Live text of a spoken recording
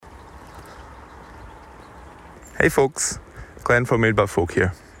Hey folks, Glenn from Made by Folk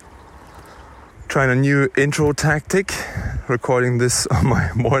here. Trying a new intro tactic, recording this on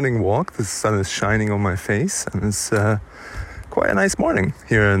my morning walk. The sun is shining on my face and it's quite a nice morning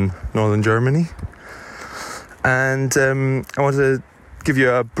here in northern Germany. And I want to give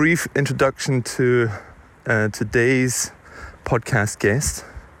you a brief introduction to today's podcast guest,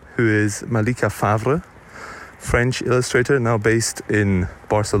 who is Malika Favre, French illustrator now based in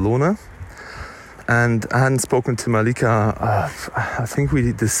Barcelona. And I hadn't spoken to Malika, I think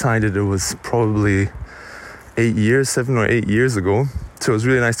we decided it was probably 7 or 8 years ago. So it was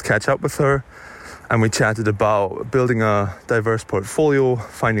really nice to catch up with her. And we chatted about building a diverse portfolio,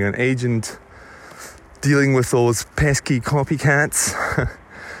 finding an agent, dealing with those pesky copycats.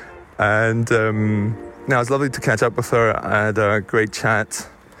 And now it's lovely to catch up with her. I had a great chat.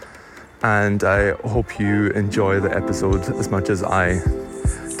 And I hope you enjoy the episode as much as I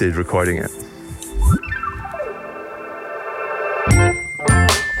did recording it.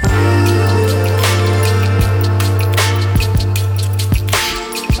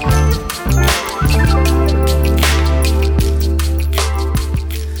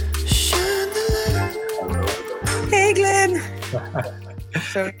 Hey, Glenn.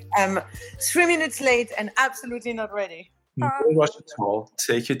 So I'm 3 minutes late and absolutely not ready. No rush at all.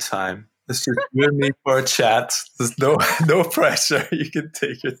 Take your time. It's just you and me for a chat. There's no pressure. You can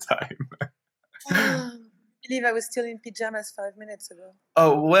take your time. I believe I was still in pajamas 5 minutes ago.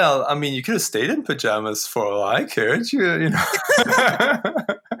 Oh, well, I mean, you could have stayed in pajamas for all I cared, you know.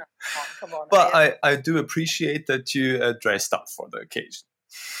 Come on. But I do appreciate that you dressed up for the occasion.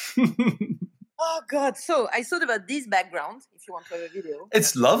 Oh, God. So I thought about this background, if you want to have a video.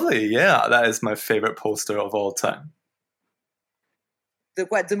 It's lovely, yeah. That is my favorite poster of all time. The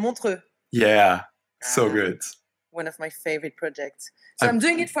what? The Montreux. Yeah, so good. One of my favorite projects. So I'm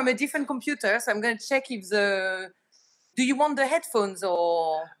doing it from a different computer. So I'm going to check if do you want the headphones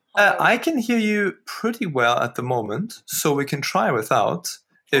or? I can hear you pretty well at the moment, so we can try without.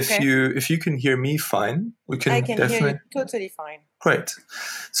 If you can hear me fine, we can. I can hear you totally fine. Great.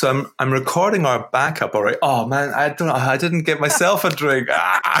 So I'm recording our backup already. Oh man, I didn't get myself a drink.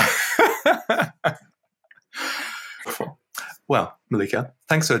 Well, Malika,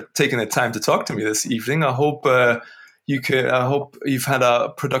 thanks for taking the time to talk to me this evening. I hope I hope you've had a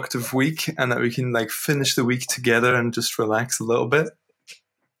productive week and that we can finish the week together and just relax a little bit.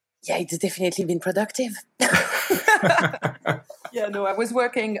 Yeah, it's definitely been productive. Yeah, no, I was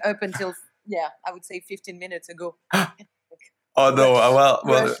working up until I would say 15 minutes ago. Oh no,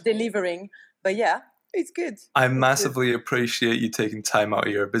 well, delivering, but yeah. It's good. I massively appreciate you taking time out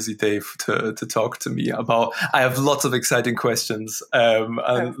of your busy day to talk to me about. I have lots of exciting questions and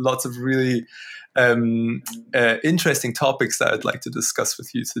lots of really interesting topics that I'd like to discuss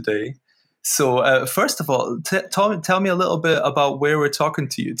with you today. So first of all, tell me a little bit about where we're talking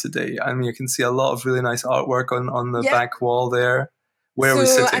to you today. I mean, you can see a lot of really nice artwork on the back wall there. Where are we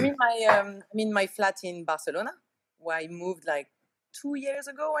sitting? I'm in my flat in Barcelona, where I moved 2 years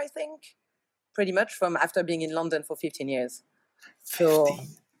ago, I think. Pretty much from after being in London for 15 years. 15? So,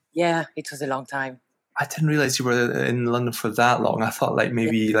 yeah, it was a long time. I didn't realize you were in London for that long. I thought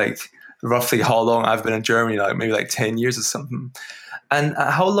maybe roughly how long I've been in Germany, maybe 10 years or something. And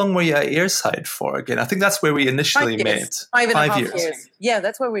how long were you at Airside for again? I think that's where we initially met. 5.5 years. Yeah,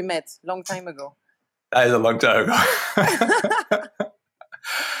 that's where we met, long time ago. That is a long time ago.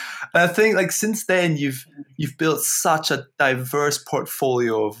 And I think since then you've built such a diverse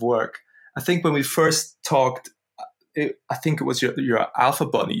portfolio of work. I think when we first talked, I think it was your Alpha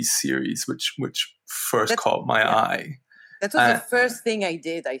Bunnies series, which first caught my eye. That was the first thing I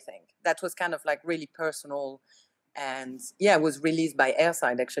did, I think. That was kind of really personal. And it was released by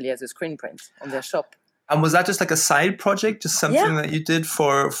Airside actually as a screen print on their shop. And was that just a side project, just something that you did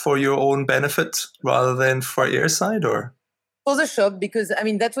for your own benefit rather than for Airside, or? For the shop, because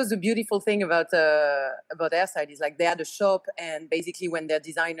that was the beautiful thing about Airside is they had a shop, and basically when their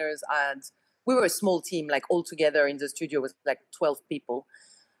designers we were a small team, all together in the studio was 12 people.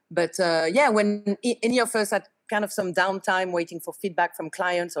 But when any of us had kind of some downtime waiting for feedback from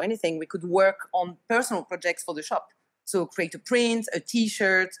clients or anything, we could work on personal projects for the shop. So create a print, a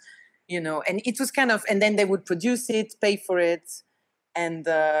T-shirt, and it was and then they would produce it, pay for it, and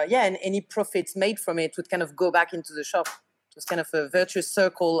and any profits made from it would kind of go back into the shop. It was kind of a virtuous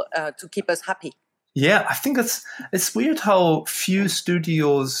circle to keep us happy. Yeah, I think it's weird how few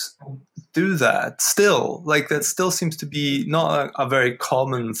studios do that still. That still seems to be not a very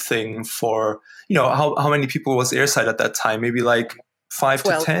common thing for, how many people was Airside at that time? Maybe 5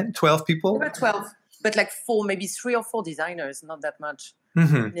 to 10, 12 people? About 12, but 4, maybe 3 or 4 designers, not that much.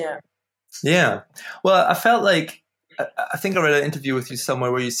 Mm-hmm. Yeah. Yeah. Well, I felt like, I think I read an interview with you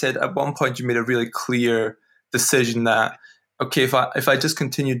somewhere where you said at one point you made a really clear decision that, okay, if I just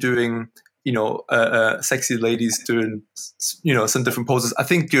continue doing, sexy ladies doing, some different poses, I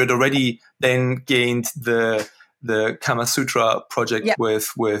think you had already then gained the Kama Sutra project Yeah.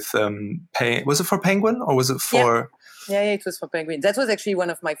 with was it for Penguin or was it for? Yeah, it was for Penguin. That was actually one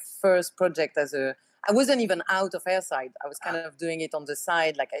of my first projects I wasn't even out of Airside. I was kind of doing it on the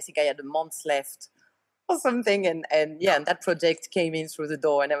side. Like, I think I had a month left or something. And that project came in through the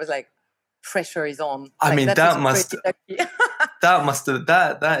door and I was like, pressure is on. I mean, that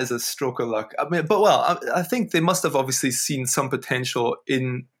is a stroke of luck. I mean, but I think they must have obviously seen some potential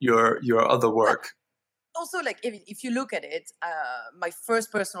in your other work. Also, like, if you look at it, my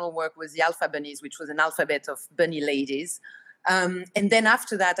first personal work was the Alpha Bunnies, which was an alphabet of bunny ladies. And then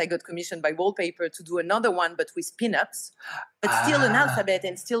after that, I got commissioned by Wallpaper to do another one, but with pin-ups, but still an alphabet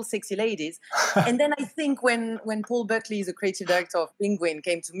and still sexy ladies. And then I think when Paul Buckley, the creative director of Penguin,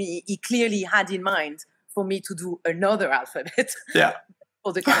 came to me, he clearly had in mind for me to do another alphabet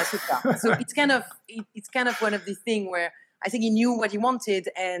for the Kama Sutra. So it's kind of one of these things where I think he knew what he wanted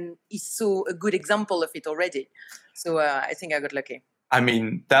and he saw a good example of it already. So I think I got lucky. I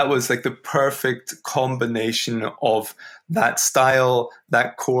mean, that was like the perfect combination of that style,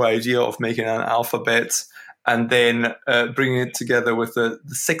 that core idea of making an alphabet, and then bringing it together with the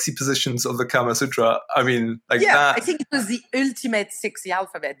sexy positions of the Kama Sutra. I mean, like that. I think it was the ultimate sexy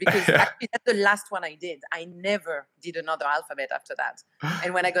alphabet because actually that's the last one I did. I never did another alphabet after that.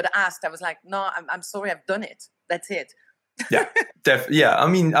 And when I got asked, I was like, no, I'm sorry, I've done it. That's it. Yeah. I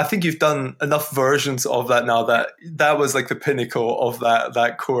mean, I think you've done enough versions of that now that was like the pinnacle of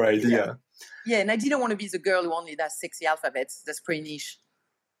that core idea. Yeah, and I didn't want to be the girl who only does sexy alphabets. That's pretty niche.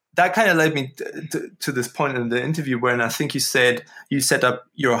 That kind of led me to this point in the interview when I think you said you set up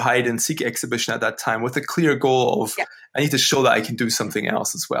your hide and seek exhibition at that time with a clear goal of I need to show that I can do something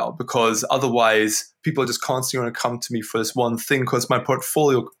else as well, because otherwise people are just constantly going to come to me for this one thing because my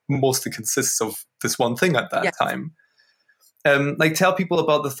portfolio mostly consists of this one thing at that time. Like, tell people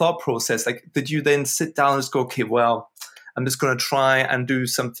about the thought process. Like, did you then sit down and just go, okay, well, I'm just going to try and do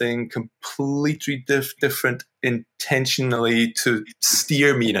something completely different intentionally to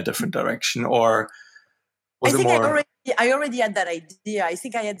steer me in a different direction? Or was it more... I already had that idea. I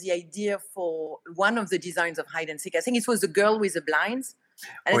think I had the idea for one of the designs of hide and seek. I think it was the girl with the blinds.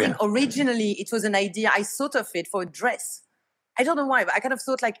 And I think originally it was an idea. I thought of it for a dress. I don't know why, but I kind of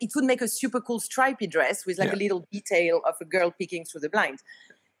thought like it would make a super cool stripy dress with like a little detail of a girl peeking through the blind.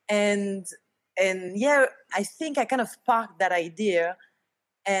 And I think I kind of parked that idea.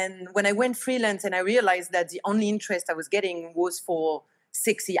 And when I went freelance and I realized that the only interest I was getting was for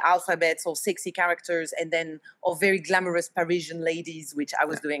sexy alphabets or sexy characters or very glamorous Parisian ladies, which I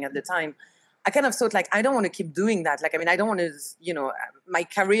was doing at the time, I kind of thought like, I don't want to keep doing that. Like, I mean, I don't want to, my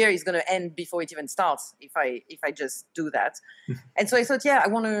career is going to end before it even starts if I just do that. And so I thought, I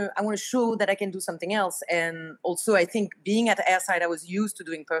want to show that I can do something else. And also I think being at Airside, I was used to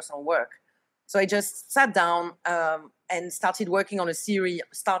doing personal work. So I just sat down and started working on a series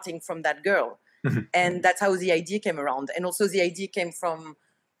starting from that girl. And that's how the idea came around. And also the idea came from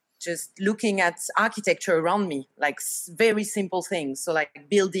just looking at architecture around me, like very simple things. So like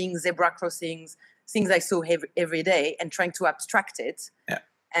buildings, zebra crossings, things I saw every day, and trying to abstract it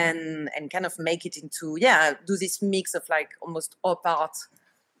and kind of make it into, do this mix of like almost op art.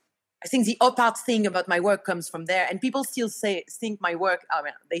 I think the op art thing about my work comes from there. And people still think my work,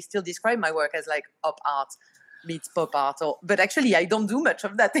 they still describe my work as like op art meets pop art. But actually I don't do much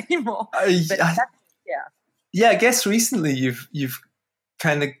of that anymore. I guess recently you've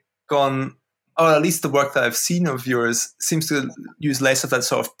kind of gone, or at least the work that I've seen of yours seems to use less of that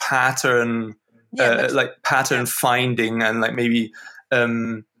sort of pattern, like pattern finding and like maybe,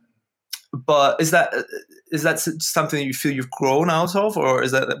 but is that something that you feel you've grown out of, or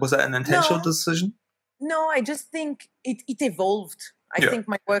was that an intentional decision? No, I just think it evolved. I think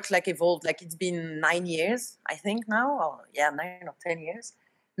my work like evolved. Like it's been 9 years, I think now. Or 9 or 10 years.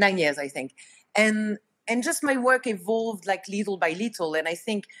 9 years, I think. And just my work evolved like little by little. And I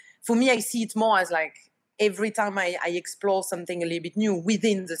think for me, I see it more as like every time I explore something a little bit new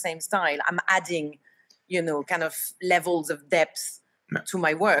within the same style, I'm adding, kind of levels of depth to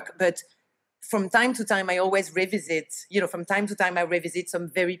my work. But from time to time, I always revisit, from time to time, I revisit some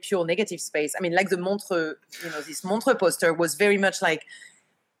very pure negative space. I mean, like the Montreux, this Montreux poster was very much like,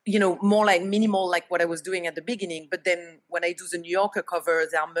 more like minimal, like what I was doing at the beginning. But then when I do the New Yorker cover,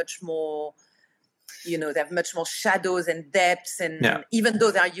 they are much more, they have much more shadows and depths. And even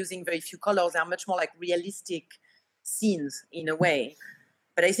though they are using very few colors, they are much more like realistic scenes in a way.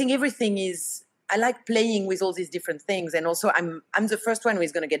 But I think everything is, I like playing with all these different things. And also I'm the first one who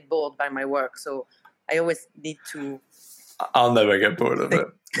is going to get bored by my work. So I always need to. I'll never get bored of it.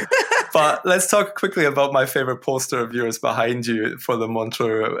 But let's talk quickly about my favorite poster of yours behind you for the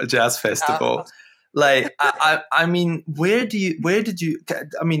Montreux Jazz Festival. Like, I mean, where did you,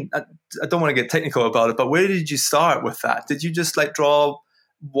 I mean, I don't want to get technical about it, but where did you start with that? Did you just like draw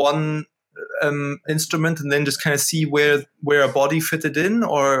one instrument and then just kind of see where a body fitted in,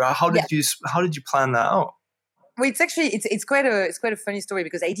 or how did you plan that out? Well, it's actually, it's quite a funny story,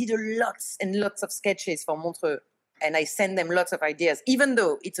 because I did lots and lots of sketches for Montreux, and I sent them lots of ideas, even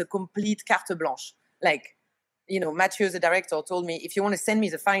though it's a complete carte blanche. Like, you know, Mathieu, the director, told me, if you want to send me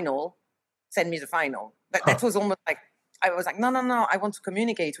the final, send me the final. But that was almost like, I was like, no, I want to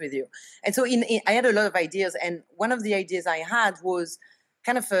communicate with you. And so I had a lot of ideas. And one of the ideas I had was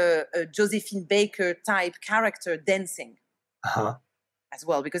kind of a Josephine Baker type character dancing as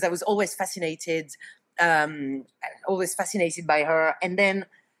well, because I was always fascinated by her. And then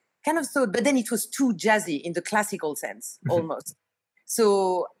kind of thought, but then it was too jazzy in the classical sense, almost.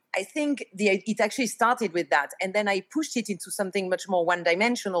 So I think it actually started with that. And then I pushed it into something much more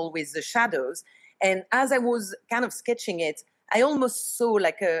one-dimensional with the shadows. And as I was kind of sketching it, I almost saw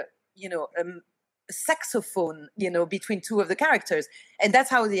like a saxophone, between two of the characters. And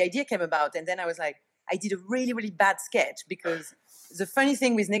that's how the idea came about. And then I was like, I did a really, really bad sketch, because the funny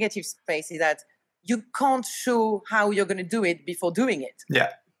thing with negative space is that you can't show how you're going to do it before doing it.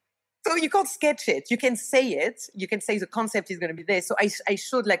 Yeah. So you can't sketch it. You can say it. You can say the concept is going to be there. So I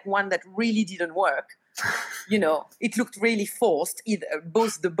showed like one that really didn't work. It looked really forced,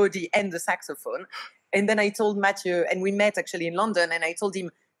 both the body and the saxophone. And then I told Mathieu, and we met actually in London, and I told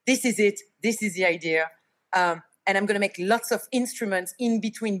him, this is it. This is the idea. And I'm going to make lots of instruments in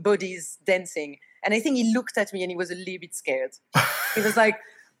between bodies dancing. And I think he looked at me and he was a little bit scared. He was like,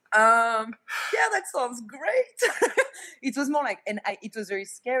 yeah, that sounds great. It was more like, it was very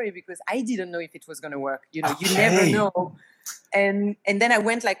scary, because I didn't know if it was going to work. You never know. And then I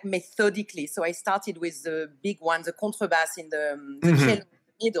went like methodically. So I started with the big one, the contrabass in the cello in the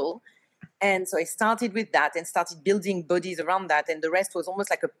middle. And so I started with that and started building bodies around that. And the rest was almost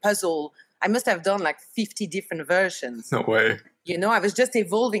like a puzzle. I must have done like 50 different versions. No way. I was just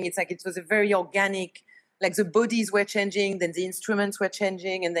evolving. It's like, it was a very organic, like the bodies were changing, then the instruments were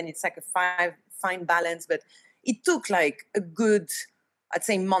changing, and then it's like a fine balance. But it took like a good, I'd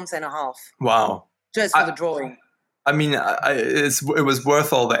say, month and a half. Wow. Just for the drawing. I mean, it was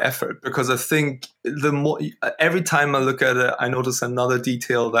worth all the effort, because I think every time I look at it, I notice another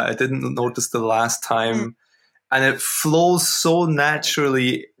detail that I didn't notice the last time. And it flows so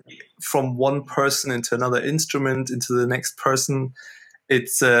naturally from one person into another instrument, into the next person.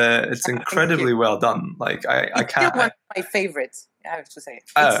 It's incredibly well done. Like I can't. Still one of my favorites, I have to say.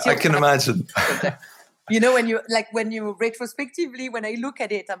 I can imagine. when you retrospectively, when I look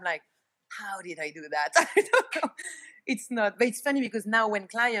at it, I'm like, how did I do that? I don't know. It's not, but it's funny, because now when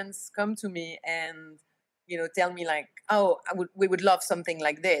clients come to me and tell me like, oh, we would love something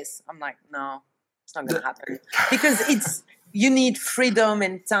like this, I'm like, no, it's not going to happen, because you need freedom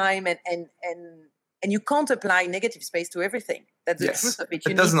and time, and you can't apply negative space to everything. That's the truth of it.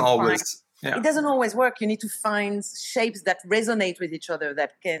 It doesn't always. It doesn't always work. You need to find shapes that resonate with each other,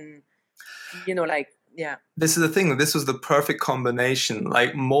 that can, This is the thing. This was the perfect combination.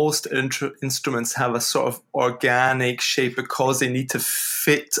 Like most instruments have a sort of organic shape, because they need to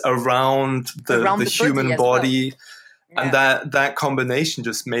fit around the human body. And that combination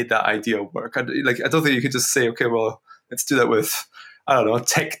just made that idea work. I don't think you could just say, okay, well, let's do that with, I don't know,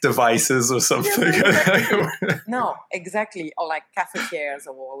 tech devices or something. No, exactly. Or like cafetières,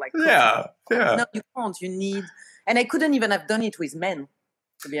 or like... Yeah. No, you can't. You need... And I couldn't even have done it with men,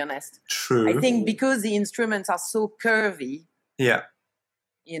 to be honest. True. I think because the instruments are so curvy. Yeah.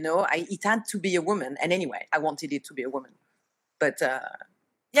 It had to be a woman. And anyway, I wanted it to be a woman. But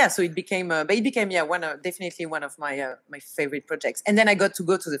so it became definitely one of my favorite projects. And then I got to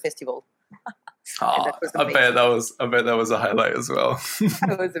go to the festival. I bet that was a highlight as well.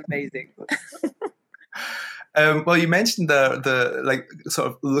 That was amazing. Well, you mentioned the like sort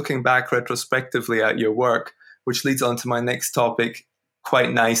of looking back retrospectively at your work, which leads on to my next topic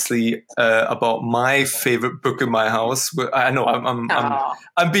quite nicely, about my favorite book in my house. I know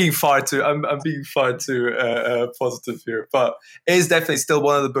I'm being far too positive here, but it is definitely still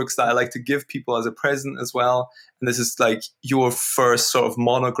one of the books that I like to give people as a present as well. And this is like your first sort of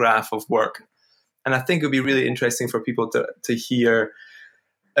monograph of work. And I think it would be really interesting for people to hear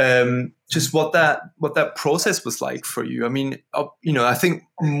just what that process was like for you. I mean, I think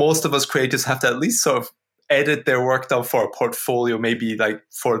most of us creators have to at least sort of edit their work down for a portfolio, maybe like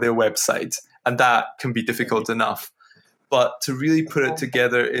for their website, and that can be difficult enough. But to really put it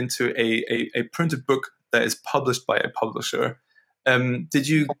together into a printed book that is published by a publisher, did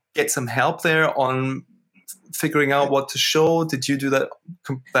you get some help there on figuring out what to show? Did you do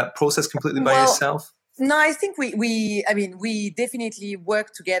that process completely by yourself? No, I think we definitely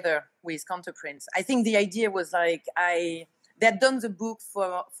worked together with Counterprints. I think the idea was like they had done the book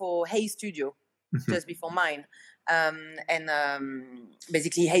for Hey Studio just before mine, and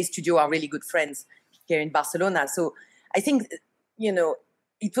basically Hey Studio are really good friends here in Barcelona. So I think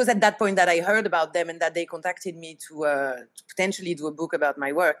it was at that point that I heard about them and that they contacted me to potentially do a book about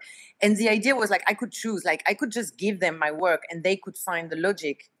my work. And the idea was like I could choose, like I could just give them my work and they could find the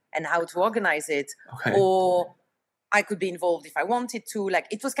logic and how to organize it, or I could be involved if I wanted to. Like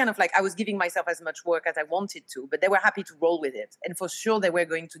it was kind of like I was giving myself as much work as I wanted to, but they were happy to roll with it. And for sure they were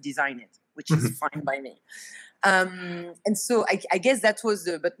going to design it, which is fine by me. And so I guess that was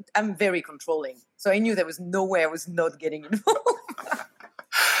but I'm very controlling. So I knew there was no way I was not getting involved.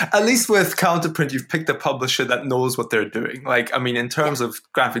 At least with Counterprint, you've picked a publisher that knows what they're doing. Like, I mean, in terms of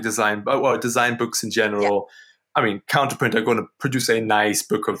graphic design, or design books in general, I mean, Counterprint are going to produce a nice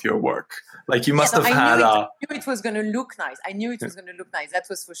book of your work. Like you must have had I knew it was going to look nice. I knew it was going to look nice. That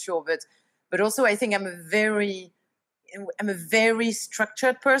was for sure. But also I think I'm a very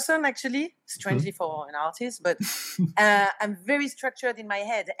structured person, actually, strangely for an artist, but I'm very structured in my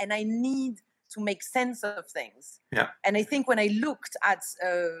head and I need to make sense of things. Yeah. And I think when I looked at,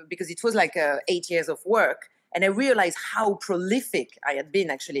 because it was like 8 years of work, and I realized how prolific I had been,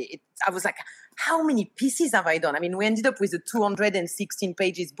 actually. I was like, how many pieces have I done? I mean, we ended up with a 216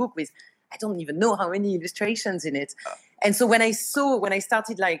 pages book with, I don't even know how many illustrations in it. And so when I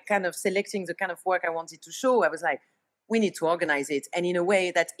started like kind of selecting the kind of work I wanted to show, I was like, we need to organize it. And in a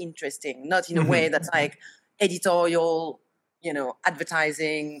way that's interesting, not in a way that's like editorial,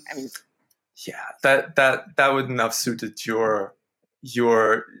 advertising. I mean, yeah, that wouldn't have suited your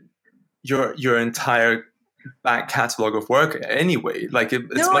entire back catalog of work anyway. Like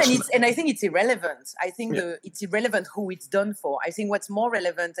and I think it's irrelevant. I think it's irrelevant who it's done for. I think what's more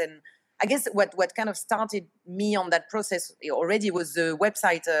relevant, and I guess what kind of started me on that process already was the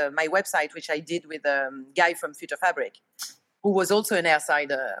website, my website, which I did with a guy from Future Fabric, who was also an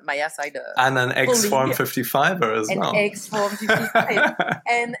my airside. And an X-Form 55er as well. An X-Form 55.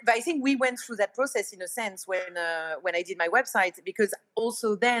 But I think we went through that process in a sense when I did my website, because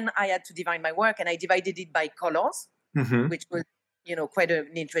also then I had to divide my work and I divided it by colors, which was, quite an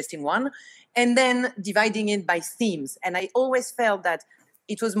interesting one. And then dividing it by themes. And I always felt that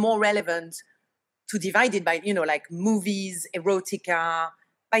it was more relevant to divide it by, like movies, erotica,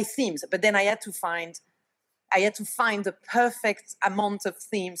 by themes. But then I had to find the perfect amount of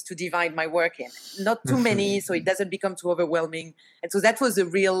themes to divide my work in. Not too many, so it doesn't become too overwhelming. And so that was a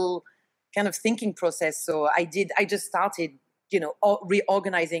real kind of thinking process. So I just started,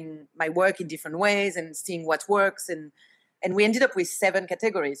 reorganizing my work in different ways and seeing what works. And we ended up with 7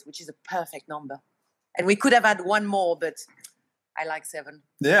 categories, which is a perfect number. And we could have had one more, but I like 7.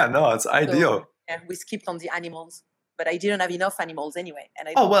 Yeah, no, it's ideal. So, yeah, we skipped on the animals. But I didn't have enough animals anyway. And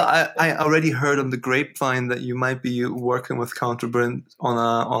I already heard on the grapevine that you might be working with Counterprint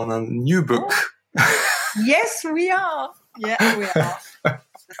on a new book. Oh. Yes, we are. Yeah, we are. The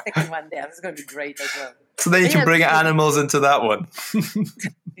second one there. It's going to be great as well. So then you can bring animals into that one.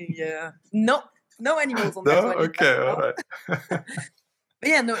 Yeah. No animals on that one. Okay, all right. But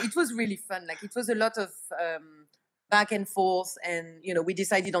yeah, no, it was really fun. Like it was a lot of back and forth, and we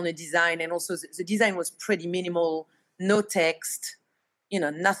decided on a design, and also the design was pretty minimal. No text,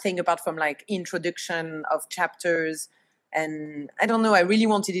 nothing apart from like introduction of chapters. And I don't know, I really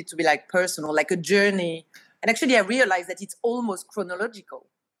wanted it to be like personal, like a journey. And actually I realized that it's almost chronological.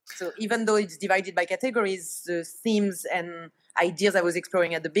 So even though it's divided by categories, the themes and ideas I was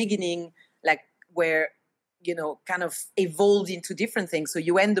exploring at the beginning, like were, kind of evolved into different things. So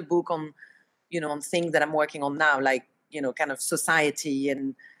you end the book on, on things that I'm working on now, like, kind of society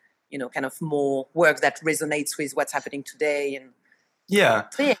and, kind of more work that resonates with what's happening today. And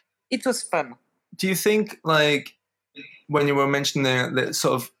so yeah, it was fun. Do you think, like, when you were mentioning the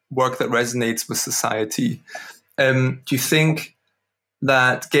sort of work that resonates with society, do you think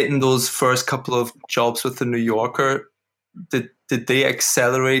that getting those first couple of jobs with the New Yorker, did they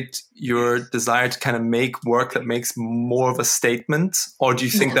accelerate your desire to kind of make work that makes more of a statement? Or do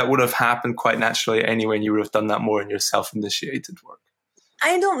you think that would have happened quite naturally anyway and you would have done that more in your self-initiated work?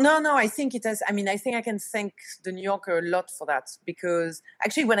 I don't know. No, I think it has. I mean, I think I can thank the New Yorker a lot for that, because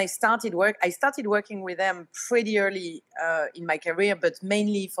actually when I started working with them pretty early in my career, but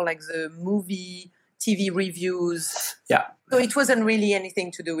mainly for like the movie, TV reviews. Yeah. So it wasn't really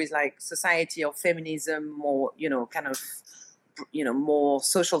anything to do with like society or feminism or, kind of, more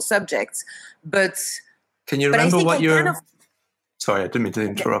social subjects. But can you remember what your... kind of... Sorry, I didn't mean to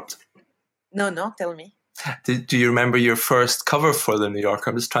interrupt. No, tell me. Do you remember your first cover for the New Yorker?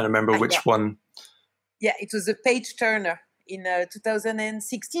 I'm just trying to remember which one. Yeah, it was a page turner in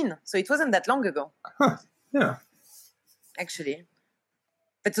 2016. So it wasn't that long ago. Huh. Yeah. Actually.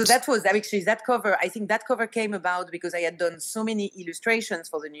 But so that was actually that cover. I think that cover came about because I had done so many illustrations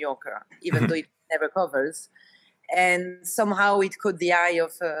for the New Yorker, even though it never covers. And somehow it caught the eye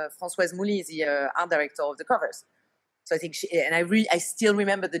of Françoise Mouly, the art director of the covers. So I think I still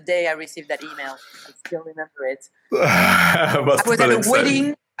remember the day I received that email. I still remember it. I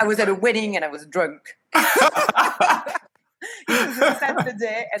was at a wedding and I was drunk. It was a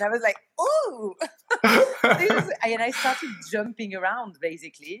Saturday and I was like, "Ooh!" And I started jumping around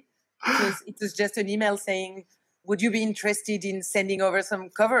basically because it was just an email saying, "Would you be interested in sending over some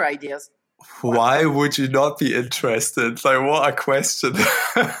cover ideas?" Why would you not be interested? Like, what a question.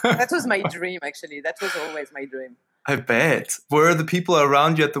 That was my dream, actually. That was always my dream. I bet. Were the people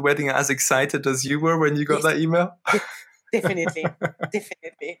around you at the wedding as excited as you were when you got that email? Definitely.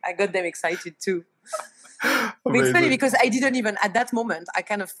 I got them excited too. It's funny because I didn't even, at that moment, I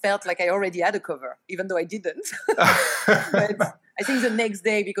kind of felt like I already had a cover, even though I didn't. But I think the next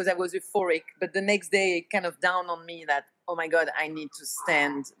day, because I was euphoric, but the next day it kind of dawned on me that, oh my God, I need to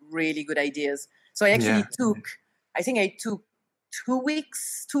stand really good ideas. So I actually took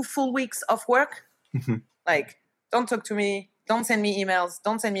 2 full weeks of work. Like, don't talk to me, don't send me emails,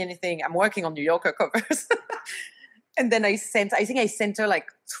 don't send me anything. I'm working on New Yorker covers. And then I think I sent her like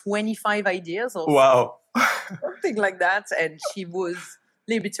 25 ideas or something like that. And she was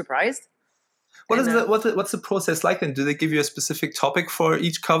a little bit surprised. What's the process like then? Do they give you a specific topic for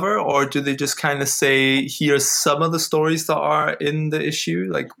each cover, or do they just kind of say, here's some of the stories that are in the issue?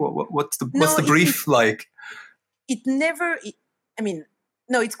 Like, what's the brief like?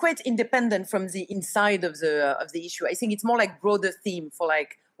 No, it's quite independent from the inside of the issue. I think it's more like broader theme for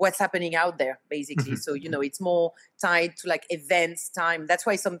like what's happening out there, basically. So, it's more tied to like events, time. That's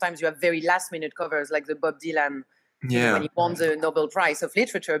why sometimes you have very last minute covers like the Bob Dylan when he won the Nobel Prize of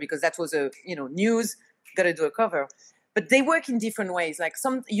Literature, because that was news, got to do a cover. But they work in different ways. Like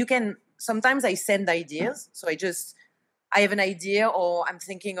sometimes I send ideas. So I have an idea, or I'm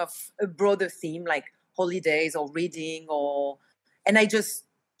thinking of a broader theme like holidays or reading, and I just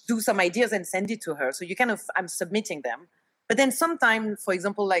do some ideas and send it to her. So I'm submitting them. But then sometimes, for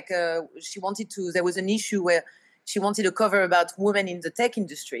example, like there was an issue where she wanted a cover about women in the tech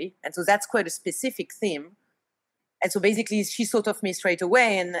industry. And so that's quite a specific theme. And so basically she thought of me straight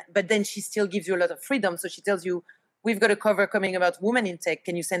away, but then she still gives you a lot of freedom. So she tells you, we've got a cover coming about women in tech.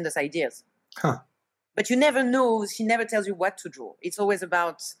 Can you send us ideas? Huh. But you never know. She never tells you what to draw. It's always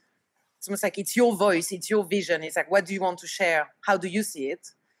about, it's almost like it's your voice, it's your vision. It's like, what do you want to share? How do you see it?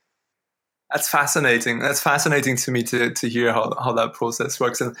 That's fascinating. That's fascinating to me to hear how that process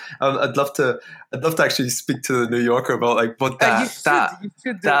works. And I'd love to actually speak to the New Yorker about like what that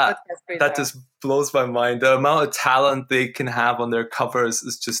just blows my mind. The amount of talent they can have on their covers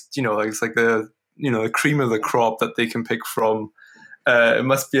is just, it's like the cream of the crop that they can pick from. It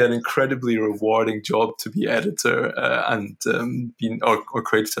must be an incredibly rewarding job to be editor and being or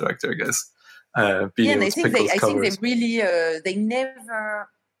creative director, I guess. And I think they really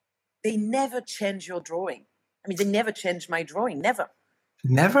they never change your drawing. I mean, they never change my drawing. Never.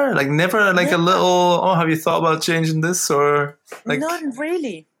 Never? Like never like a little, have you thought about changing this? Or like... Not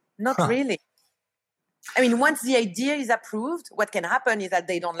really. Not really. I mean, once the idea is approved, what can happen is that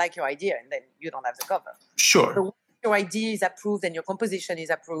they don't like your idea and then you don't have the cover. Sure. So once your idea is approved and your composition is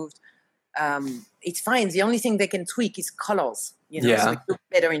approved, it's fine. The only thing they can tweak is colors. So it looks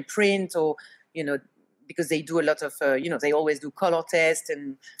better in print or, because they do a lot of, they always do color tests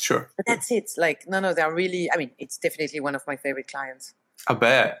and. Sure. But that's it. Like, no, they're really. I mean, it's definitely one of my favorite clients. I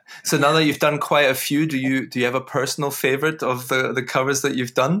bet. So now that you've done quite a few, do you have a personal favorite of the covers that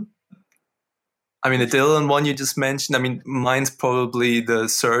you've done? I mean, the Dylan one you just mentioned. I mean, mine's probably the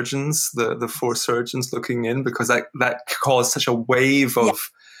surgeons, the 4 surgeons looking in, because that caused such a wave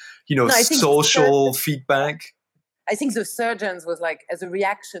of, social feedback. I think the surgeons was like, as a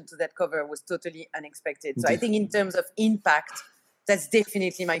reaction to that cover, was totally unexpected. So I think in terms of impact, that's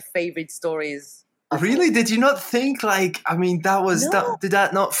definitely my favorite stories. Really? Did you not think like, I mean, did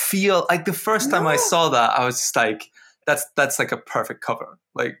that not feel like the first time I saw that, I was just like, that's like a perfect cover.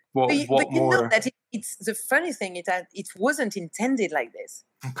 Like what more? That it's the funny thing is that it wasn't intended like this.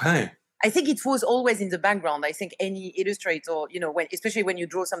 Okay. I think it was always in the background. I think any illustrator, especially when you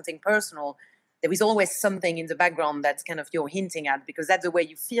draw something personal, there is always something in the background that's kind of you're hinting at, because that's the way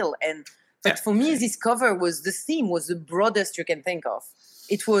you feel. And but for me, this cover the theme was the broadest you can think of.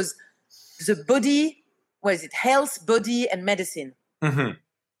 It was the body, health, body, and medicine. Mm-hmm.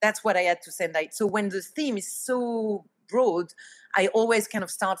 That's what I had to send out. So when the theme is so broad, I always kind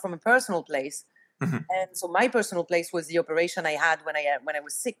of start from a personal place. Mm-hmm. And so my personal place was the operation I had when I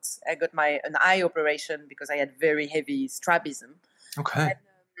was 6. I got an eye operation because I had very heavy strabism. Okay.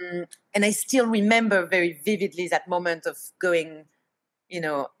 And I still remember very vividly that moment of going,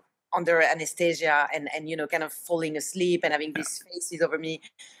 under anesthesia and kind of falling asleep and having these faces over me.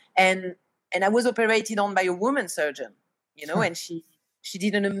 And I was operated on by a woman surgeon, and she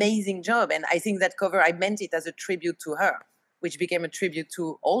did an amazing job. And I think that cover, I meant it as a tribute to her, which became a tribute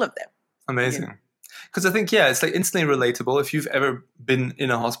to all of them. Amazing. Because I think, it's like instantly relatable. If you've ever been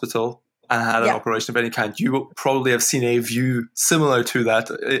in a hospital and had an operation of any kind, you will probably have seen a view similar to that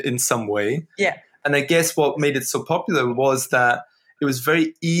in some way. Yeah. And I guess what made it so popular was that it was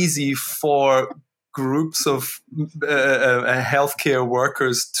very easy for groups of healthcare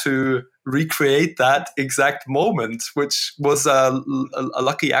workers to recreate that exact moment, which was a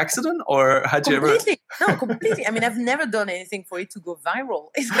lucky accident, or had you ever? No, completely. I mean, I've never done anything for it to go viral.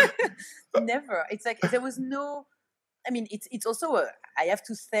 Never. It's like there was no. I mean, it's also I have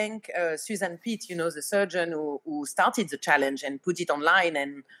to thank Susan Pitt, the surgeon who started the challenge and put it online,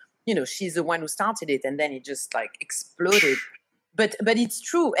 and she's the one who started it, and then it just like exploded. But it's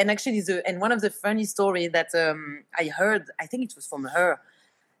true, and actually, and one of the funny story that I heard, I think it was from her,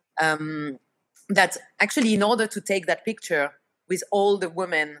 that actually, in order to take that picture with all the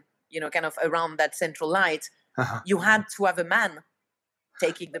women, kind of around that central light, you had to have a man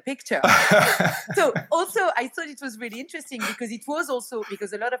taking the picture. So also, I thought it was really interesting because it was also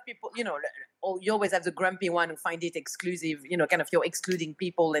because a lot of people, you always have the grumpy one who find it exclusive, kind of you're excluding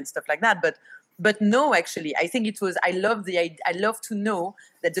people and stuff like that, But no, actually, I think it was. I love to know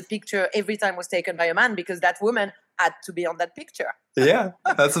that the picture every time was taken by a man because that woman had to be on that picture. Yeah,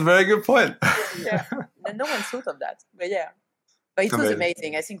 that's a very good point. Yeah, and no one thought of that. But it was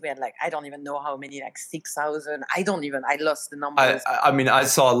amazing. I think we had I don't even know how many, 6,000. I lost the numbers. I mean, I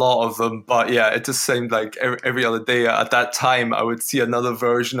saw a lot of them, but it just seemed like every other day at that time, I would see another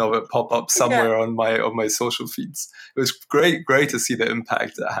version of it pop up somewhere on my social feeds. It was great to see the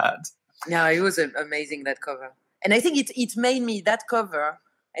impact it had. Yeah, it was amazing, that cover. And I think it made me, that cover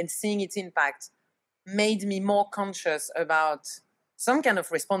and seeing its impact made me more conscious about some kind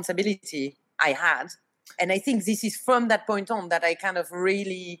of responsibility I had. And I think this is from that point on that I kind of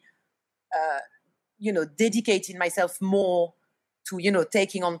really, dedicated myself more to,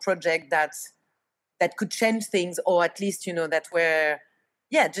 taking on projects that could change things, or at least, that were,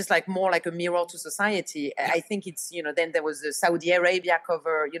 just more like a mirror to society. I think it's, then there was the Saudi Arabia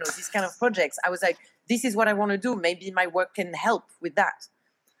cover, these kind of projects. I was like, this is what I want to do. Maybe my work can help with that.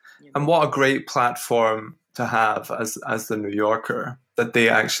 And what a great platform to have as the New Yorker, that they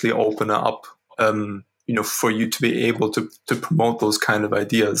actually open it up, for you to be able to promote those kind of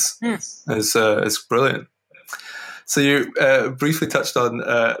ideas. Is brilliant. So you briefly touched on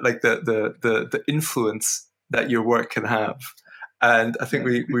the influence that your work can have. And I think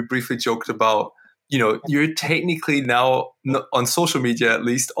we briefly joked about, you're technically now on social media, at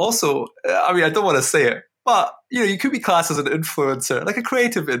least. Also, I mean, I don't want to say it, but, you could be classed as an influencer, like a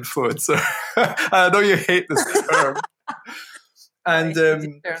creative influencer. I know you hate this term. And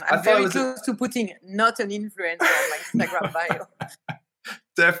I'm very close to putting not an influencer on my Instagram bio.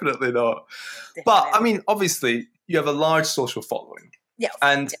 Definitely not. But, I mean, obviously, you have a large social following. Yeah.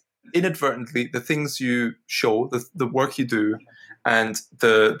 And inadvertently, the things you show, the work you do, and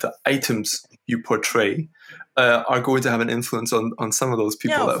the items you portray are going to have an influence on some of those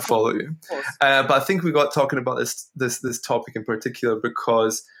people that follow you. But I think we got talking about this topic in particular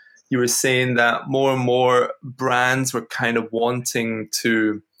because you were saying that more and more brands were kind of wanting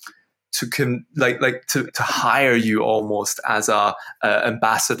to hire you almost as a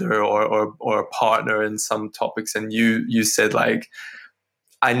ambassador or a partner in some topics, and you said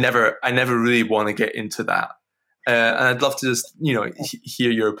I never really want to get into that. And I'd love to just, hear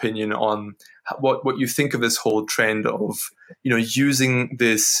your opinion on what you think of this whole trend of, using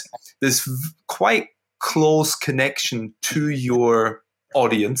this quite close connection to your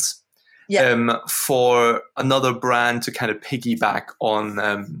audience for another brand to kind of piggyback on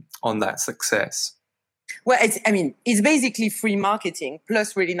that success. Well, it's basically free marketing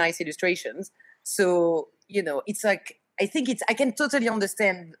plus really nice illustrations. So, it's like, I can totally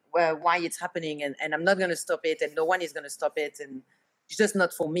understand why it's happening, and I'm not going to stop it, and no one is going to stop it, and it's just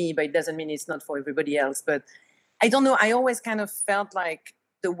not for me, but it doesn't mean it's not for everybody else. But I don't know, I always kind of felt like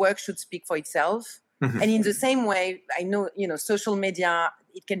the work should speak for itself. Mm-hmm. And in the same way, I know, social media,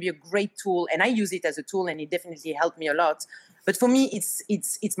 it can be a great tool, and I use it as a tool, and it definitely helped me a lot. But for me,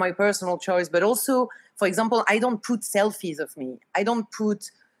 it's my personal choice. But also, for example, I don't put selfies of me. I don't put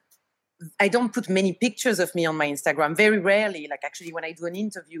many pictures of me on my Instagram. Very rarely, like actually when I do an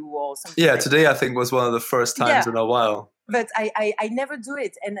interview or something. Yeah, today I think was one of the first times in a while. But I never do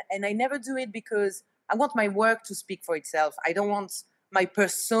it. And I never do it because I want my work to speak for itself. I don't want my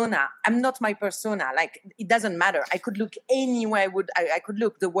persona. I'm not my persona. Like, it doesn't matter. I could look anywhere I could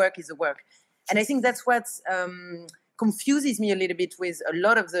look. The work is the work. And I think that's what confuses me a little bit with a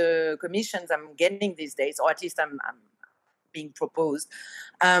lot of the commissions I'm getting these days, or at least I'm being proposed.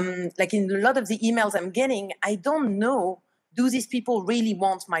 Like in a lot of the emails I'm getting, I don't know, do these people really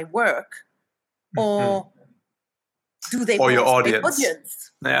want my work? Or do they want your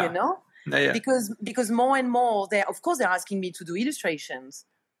audience? Yeah. Yeah. Because more and more, they're asking me to do illustrations,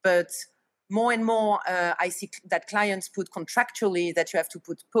 but more and more I see that clients put contractually that you have to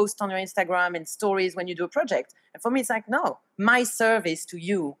put posts on your Instagram and stories when you do a project. And for me, it's like, no, my service to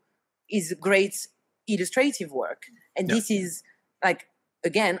you is great illustrative work. And this is like,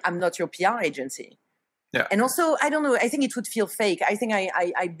 again, I'm not your PR agency. Yeah. And also, I don't know, I think it would feel fake. I think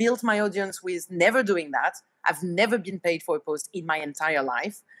I built my audience with never doing that. I've never been paid for a post in my entire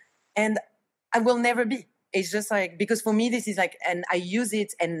life. And I will never be. It's just like, because for me, this is like, and I use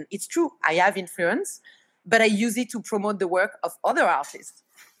it, and it's true, I have influence, but I use it to promote the work of other artists.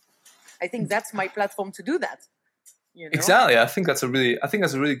 I think that's my platform to do that. Exactly. I think that's a really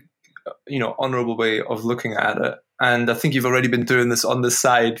honorable way of looking at it. And I think you've already been doing this on the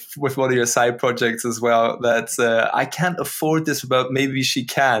side with one of your side projects as well. That I can't afford this without Maybe She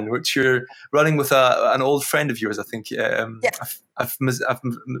Can, which you're running with an old friend of yours. I think I've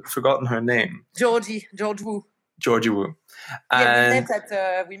forgotten her name. George Wu. Georgie Wu. And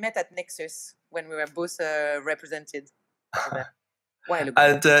we met at Nexus when we were both represented. While ago.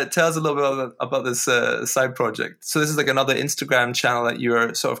 And tell us a little bit about this side project. So this is like another Instagram channel that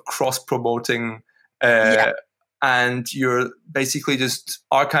you're sort of cross-promoting, and you're basically just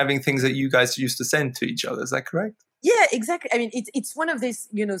archiving things that you guys used to send to each other. Is that correct? Yeah, exactly. I mean, it's one of these,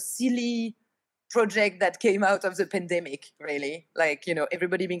 silly project that came out of the pandemic, really. Like,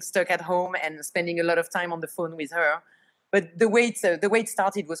 everybody being stuck at home and spending a lot of time on the phone with her. But the way it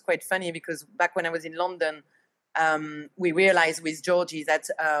started was quite funny, because back when I was in London, we realized with Georgie that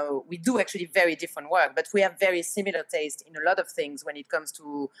we do actually very different work, but we have very similar taste in a lot of things when it comes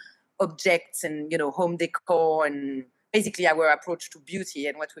to objects and, home decor, and basically our approach to beauty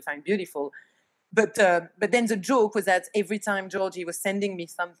and what we find beautiful. But then the joke was that every time Georgie was sending me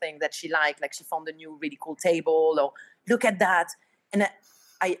something that she liked, like she found a new really cool table, or look at that, and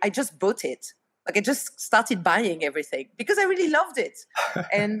I just bought it. Like, I just started buying everything because I really loved it.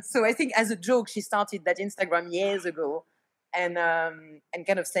 And so I think as a joke, she started that Instagram years ago, and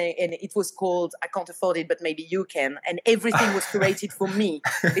kind of saying, and it was called, I can't afford it, but maybe you can. And everything was curated for me.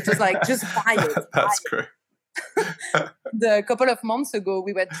 It was like, just buy it. That's great. A couple of months ago,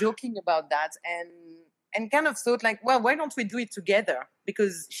 we were joking about that, and kind of thought like, well, why don't we do it together?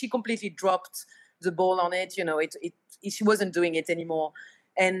 Because she completely dropped the ball on it. She wasn't doing it anymore.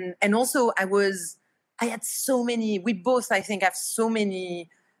 And also I had so many, we both, I think, have so many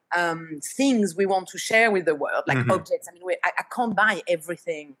things we want to share with the world, like objects. I mean, I can't buy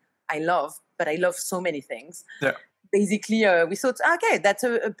everything I love, but I love so many things. Yeah. Basically, we thought, okay, that's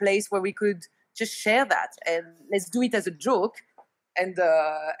a place where we could just share that, and let's do it as a joke. And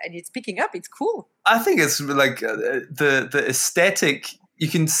it's picking up. It's cool. I think it's like the aesthetic. You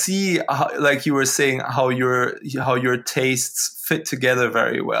can see, how, like you were saying, how your tastes fit together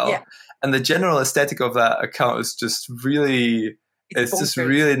very well, and the general aesthetic of that account is just really, it's just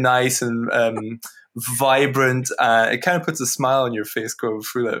really nice and vibrant. It kind of puts a smile on your face going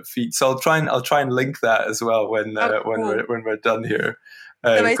through that feed. So I'll try and link that as well when we're done here.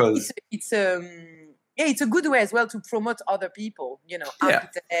 Because it's a good way as well to promote other people.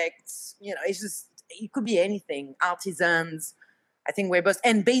 Architects. It's just, it could be anything. Artisans. I think we're both,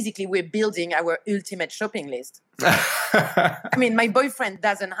 and basically we're building our ultimate shopping list. I mean, my boyfriend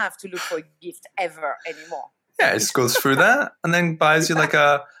doesn't have to look for a gift ever anymore. Yeah, it just goes through that and then buys you like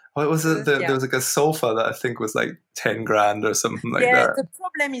what was it? There was like a sofa that I think was like 10 grand or something like that. Yeah, the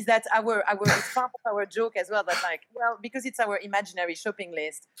problem is that it's part of our joke as well, that like, well, because it's our imaginary shopping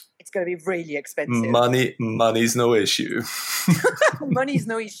list, it's going to be really expensive. Money's no issue. Money is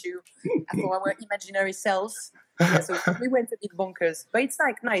no issue for our imaginary selves. Yeah, so we went a bit bonkers, but it's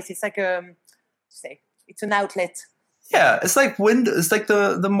like nice. It's like it's an outlet Yeah, it's like it's like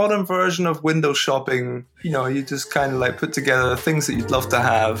the modern version of window shopping. You know, you just kind of like put together things that you'd love to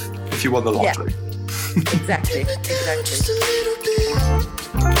have if you won the lottery. Yeah. Exactly.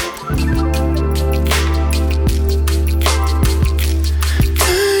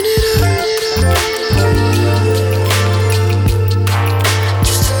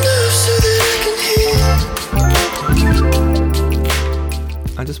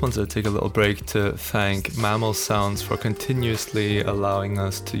 I just wanted to take a little break to thank Mammal Sounds for continuously allowing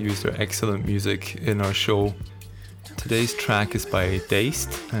us to use their excellent music in our show. Today's track is by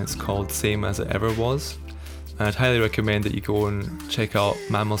Dazed and it's called Same As It Ever Was. And I'd highly recommend that you go and check out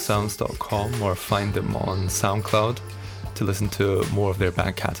mammalsounds.com or find them on SoundCloud to listen to more of their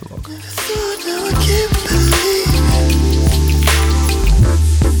back catalogue.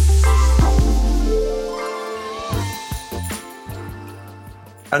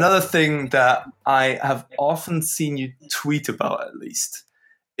 Another thing that I have often seen you tweet about, at least,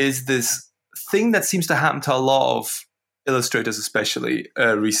 is this thing that seems to happen to a lot of illustrators, especially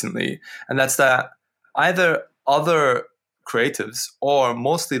recently. And that's that either other creatives or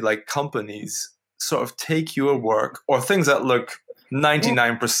mostly like companies sort of take your work or things that look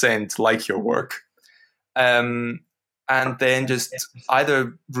 99% like your work and then just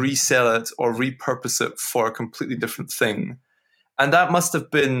either resell it or repurpose it for a completely different thing. And that must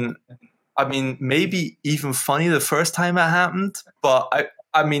have been, I mean, maybe even funny the first time it happened. But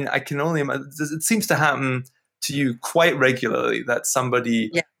I mean, I can only imagine, it seems to happen to you quite regularly that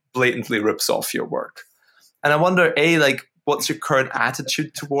somebody blatantly rips off your work. And I wonder, A, like, what's your current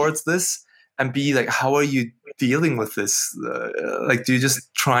attitude towards this? And B, like, how are you dealing with this? Like, do you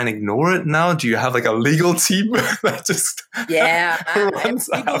just try and ignore it now? Do you have like a legal team that just runs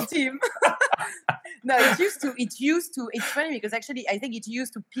a legal team? No, it used to, it's funny because actually I think it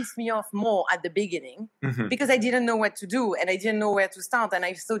used to piss me off more at the beginning because I didn't know what to do and I didn't know where to start and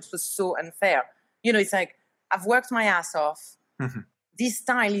I thought it was so unfair. You know, it's like, I've worked my ass off. This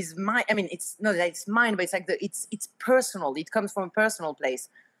style is mine. I mean, it's not that it's mine, but it's like it's personal. It comes from a personal place.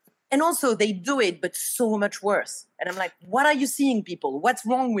 And also they do it, but so much worse. And I'm like, what are you seeing, people? What's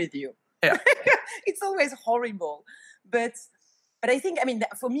wrong with you? Yeah. It's always horrible. But I think, I mean,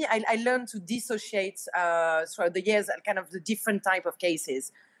 for me, I learned to dissociate throughout the years kind of the different type of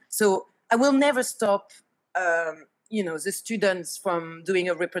cases. So I will never stop, the students from doing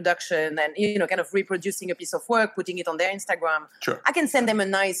a reproduction and, kind of reproducing a piece of work, putting it on their Instagram. Sure. I can send them a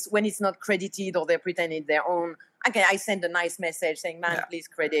nice, when it's not credited or they pretend it's their own, I send a nice message saying, man, please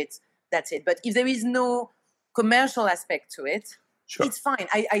credit. That's it. But if there is no commercial aspect to it, it's fine.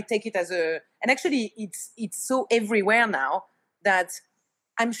 I take it as and actually it's so everywhere now that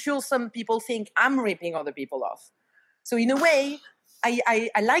I'm sure some people think I'm ripping other people off. So in a way,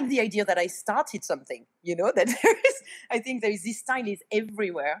 I like the idea that I started something, that I think there is this style is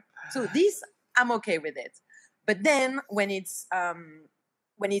everywhere. So this, I'm okay with it. But then when it's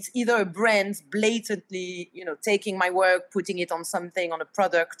either a brand blatantly, taking my work, putting it on something, on a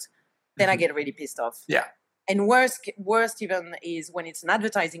product, then I get really pissed off. Yeah. And worst even is when it's an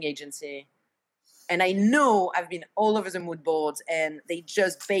advertising agency. And I know I've been all over the mood boards and they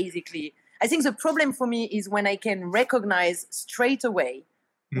just basically, I think the problem for me is when I can recognize straight away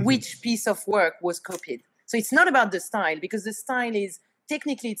which piece of work was copied. So it's not about the style because the style is,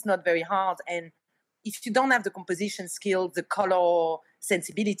 technically it's not very hard. And if you don't have the composition skill, the color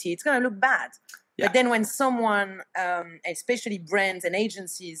sensibility, it's going to look bad. Yeah. But then when someone, especially brands and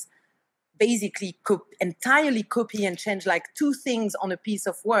agencies, basically entirely copy and change like two things on a piece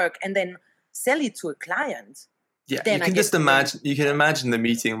of work and then sell it to a client. Yeah, you can just imagine. You can imagine the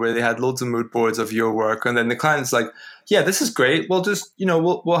meeting where they had loads of mood boards of your work, and then the client's like, "Yeah, this is great. We'll just,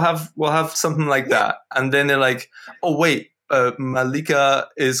 we'll have something like that." And then they're like, "Oh wait, Malika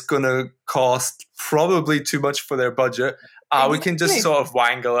is gonna cost probably too much for their budget. We can just sort of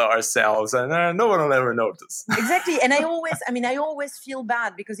wangle it ourselves, and no one will ever notice." Exactly. And I always feel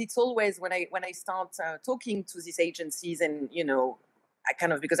bad because it's always when I start talking to these agencies, and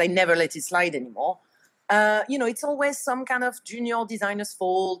because I never let it slide anymore. It's always some kind of junior designer's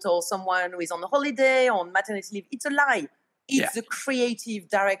fault or someone who is on holiday or on maternity leave. It's a lie. It's the creative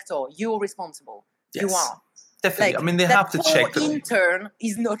director. You're responsible. Yes. You are. Definitely. I mean, they have to check. The intern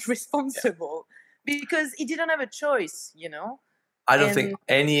is not responsible because he didn't have a choice, I don't think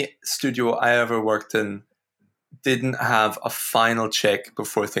any studio I ever worked in didn't have a final check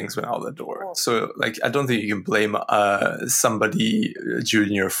before things went out the door. Oh. So, I don't think you can blame somebody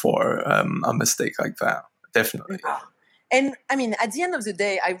junior for a mistake like that. Definitely. And I mean, at the end of the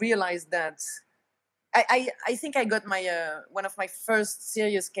day, I realized that I think I got my one of my first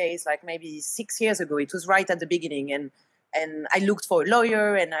serious case like maybe 6 years ago. It was right at the beginning, and I looked for a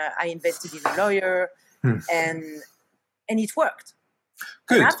lawyer, and I invested in a lawyer, and it worked.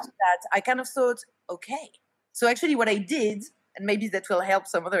 Good. And after that, I kind of thought, okay. So actually, what I did, and maybe that will help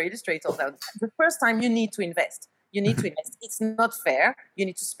some other illustrators out. The first time you need to invest. You need to invest. It's not fair. You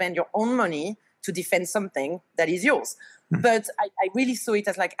need to spend your own money to defend something that is yours. But I really saw it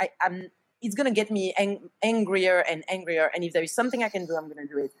as like it's going to get me angrier and angrier. And if there is something I can do, I'm going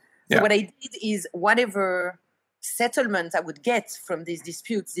to do it. So what I did is whatever settlement I would get from these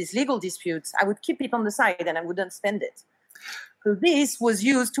disputes, these legal disputes, I would keep it on the side and I wouldn't spend it. So this was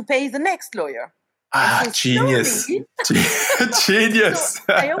used to pay the next lawyer. So genius. Genius.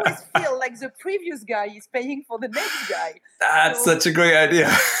 So I always feel like the previous guy is paying for the next guy. That's such a great idea.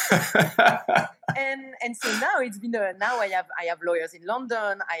 and so now it's been now I have lawyers in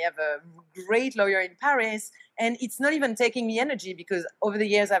London. I have a great lawyer in Paris, and it's not even taking me energy because over the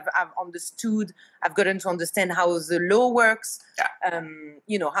years I've understood, I've gotten to understand how the law works.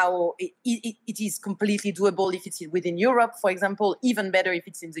 How it is completely doable if it's within Europe, for example. Even better if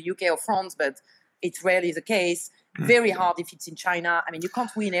it's in the UK or France, but it's rarely the case. Very hard if it's in China. I mean, you can't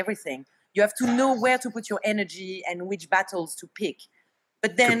win everything. You have to know where to put your energy and which battles to pick.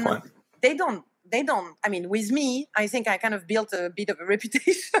 But then they don't. I mean, with me, I think I kind of built a bit of a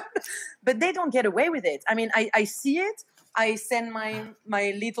reputation, but they don't get away with it. I mean, I see it. I send my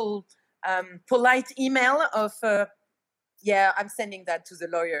little polite email of, I'm sending that to the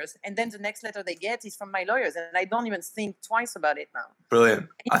lawyers. And then the next letter they get is from my lawyers. And I don't even think twice about it now. Brilliant.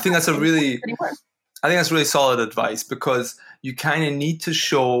 I think that's really solid advice, because you kind of need to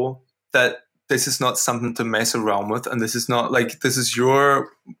show that this is not something to mess around with. And this is not like, this is your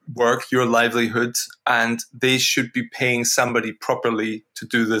work, your livelihood, and they should be paying somebody properly to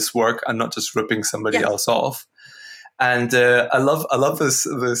do this work and not just ripping somebody else off. And I love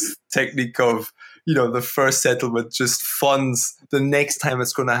this technique of, the first settlement just funds the next time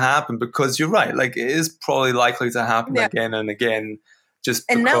it's going to happen, because you're right. Like, it is probably likely to happen again and again.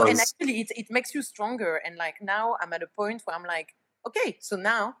 Now, and actually it makes you stronger. And like now I'm at a point where I'm like, okay, so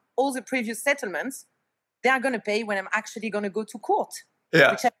now all the previous settlements, they are going to pay when I'm actually going to go to court,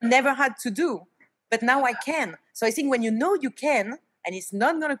 which I've never had to do. But now I can. So I think when you know you can, and it's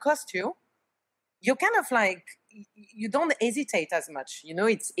not going to cost you, you're kind of like, you don't hesitate as much.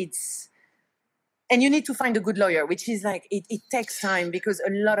 It's, and you need to find a good lawyer, which is like, it takes time, because a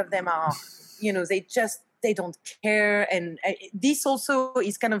lot of them are, they don't care. And this also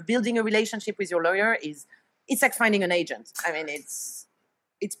is kind of building a relationship with your lawyer it's like finding an agent. I mean, it's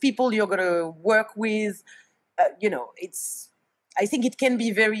people you're going to work with. I think it can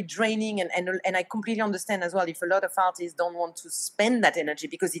be very draining, and I completely understand as well if a lot of artists don't want to spend that energy,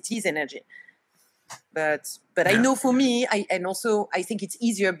 because it is energy. But I know for me, I think it's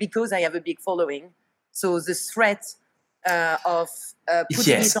easier because I have a big following. So the threat of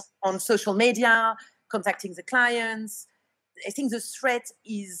putting it on social media, contacting the clients, I think the threat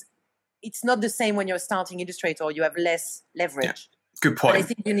it's not the same when you're a starting illustrator. You have less leverage. Yeah. Good point. But I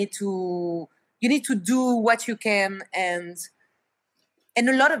think you need to do what you can, and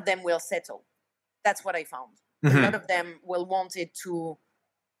a lot of them will settle. That's what I found. A lot of them will want it to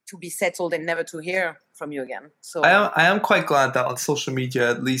be settled and never to hear from you again. So I am quite glad that on social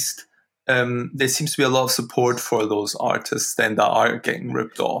media, at least, there seems to be a lot of support for those artists then that are getting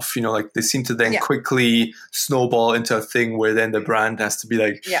ripped off. Like they seem to then quickly snowball into a thing where then the brand has to be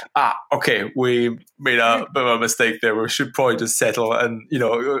like, okay, we made a bit of a mistake there. We should probably just settle and,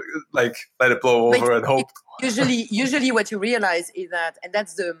 like let it blow over and hope. Usually what you realize is that, and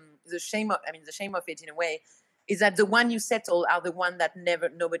that's the shame of it in a way, is that the one you settle are the one that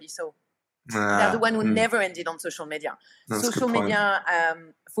nobody saw. They're the one who never ended on social media. Social media,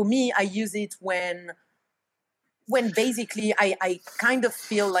 for me, I use it when basically I kind of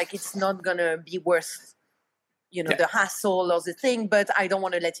feel like it's not gonna be worth, the hassle or the thing, but I don't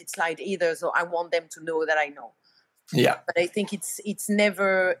want to let it slide either. So I want them to know that I know. Yeah. But I think it's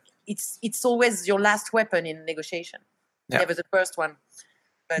never, it's always your last weapon in negotiation. Never the first one.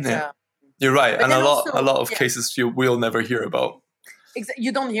 But you're right, and a lot of cases you will never hear about.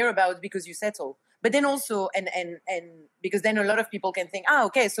 You don't hear about because you settle. But then also, and because then a lot of people can think,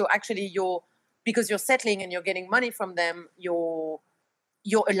 okay, so actually because you're settling and you're getting money from them, you're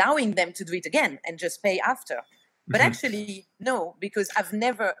allowing them to do it again and just pay after. But actually, no, because I've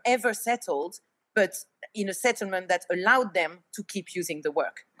never ever settled, but in a settlement that allowed them to keep using the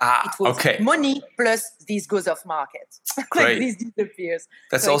work. It was money plus this goes off market. Like this disappears.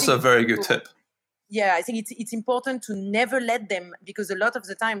 That's also a very good tip. I think it's important to never let them, because a lot of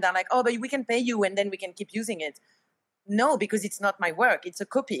the time they're like, oh, but we can pay you and then we can keep using it. No, because it's not my work. It's a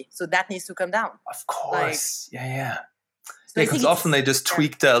copy. So that needs to come down. Of course. So yeah, because often they just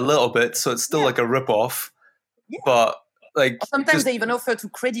tweaked it a little bit. So it's still like a rip-off. Yeah. But like... Or sometimes they even offer to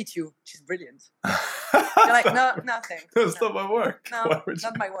credit you, which is brilliant. You're like, no, nothing. That's not my work. No,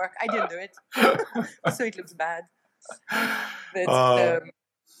 not my work. I didn't do it. So it looks bad.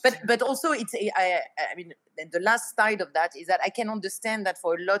 But also, I mean, the last side of that is that I can understand that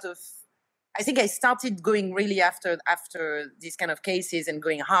for a lot of... I think I started going really after these kind of cases and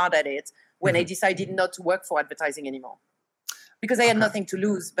going hard at it when I decided not to work for advertising anymore. Because I had nothing to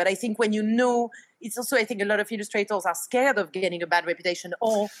lose. But I think when you know, it's also, I think a lot of illustrators are scared of getting a bad reputation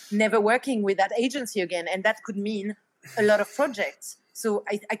or never working with that agency again. And that could mean a lot of projects. So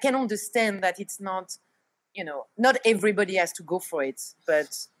I can understand that it's not, not everybody has to go for it.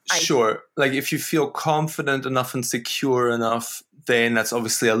 But sure. Like if you feel confident enough and secure enough, then that's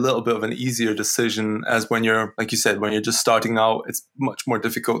obviously a little bit of an easier decision, as when you're, like you said, when you're just starting out, it's much more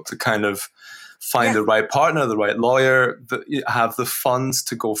difficult to kind of find the right partner, the right lawyer, have the funds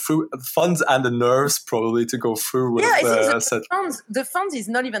to go through, funds and the nerves probably to go through with. I think the funds is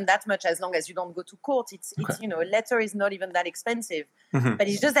not even that much as long as you don't go to court. It's a letter is not even that expensive, but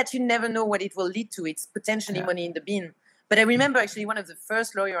it's just that you never know what it will lead to. It's potentially money in the bin. But I remember actually one of the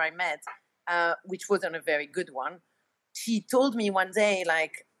first lawyer I met, which wasn't a very good one. She told me one day,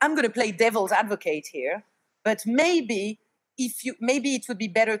 like, I'm going to play devil's advocate here, but maybe it would be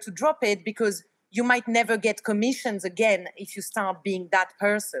better to drop it because you might never get commissions again if you start being that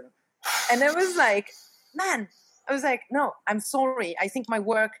person. And I was like, no, I'm sorry. I think my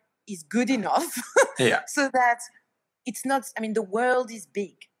work is good enough so that it's not, I mean, the world is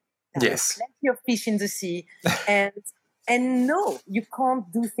big. There's plenty of fish in the sea. And no, you can't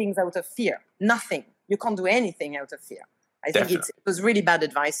do things out of fear. Nothing. You can't do anything out of fear. I think it was really bad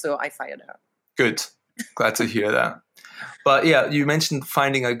advice, so I fired her. Good. Glad to hear that. But yeah, you mentioned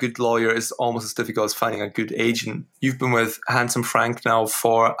finding a good lawyer is almost as difficult as finding a good agent. You've been with Handsome Frank now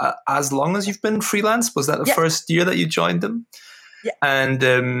for as long as you've been freelance. Was that the first year that you joined them? Yeah.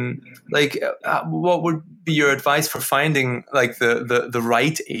 And what would be your advice for finding like the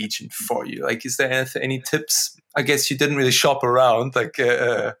right agent for you? Like, is there any tips? I guess you didn't really shop around. Like,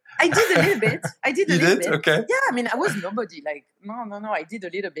 I did a little bit. You did? Okay. Yeah, I mean, I was nobody. Like, no. I did a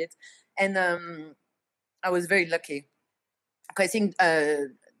little bit, and I was very lucky. I think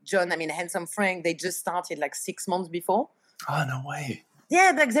John, Handsome Frank, they just started like 6 months before. Oh, no way.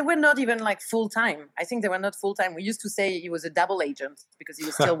 Yeah, like they were not even like full time. I think they were not full time. We used to say he was a double agent because he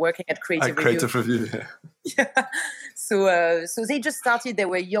was still working at Creative Review. Yeah. So they just started. They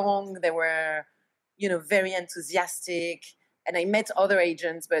were young. They were, very enthusiastic. And I met other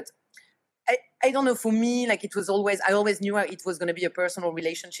agents, but I don't know. For me, like I always knew it was going to be a personal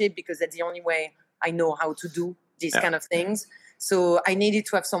relationship because that's the only way I know how to do these kind of things. So I needed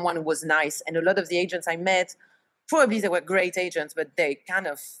to have someone who was nice. And a lot of the agents I met, probably they were great agents, but they kind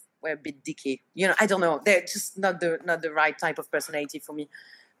of were a bit dicky. I don't know. They're just not the right type of personality for me.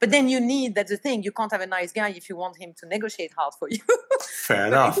 But then that's the thing. You can't have a nice guy if you want him to negotiate hard for you. Fair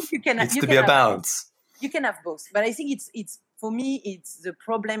enough. It needs to be a balance. You can have both. But I think it's for me, the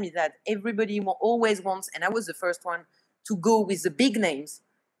problem is that everybody always wants, and I was the first one, to go with the big names.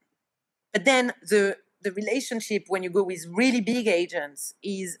 But then the relationship when you go with really big agents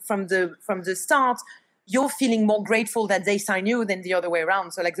is from the start, you're feeling more grateful that they sign you than the other way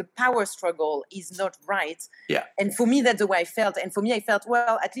around. So like the power struggle is not right. Yeah. And for me, that's the way I felt. And for me, I felt,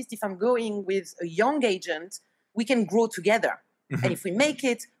 well, at least if I'm going with a young agent, we can grow together. Mm-hmm. And if we make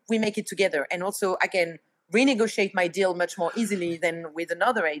it together. And also I can renegotiate my deal much more easily than with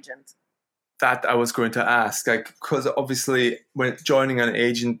another agent. That I was going to ask, because obviously when joining an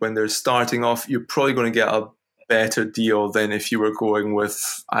agent, when they're starting off, you're probably going to get a better deal than if you were going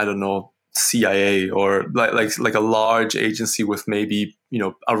with, I don't know, CIA or like a large agency with maybe,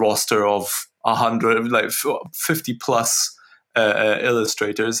 a roster of 100, like 50 plus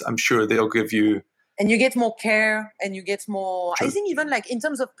illustrators. I'm sure they'll give you. And you get more care and you get more, True. I think even like in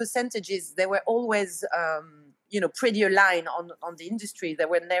terms of percentages, they were always, pretty aligned on the industry. They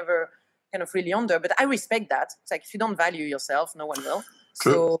were never kind of really under, but I respect that. It's like, if you don't value yourself, no one will.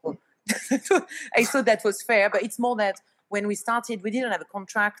 True. So I thought that was fair, but it's more that when we started, we didn't have a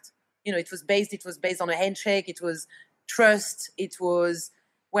contract. It was based on a handshake. It was trust.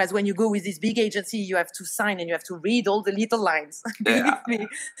 Whereas when you go with this big agency, you have to sign and you have to read all the little lines. Yeah.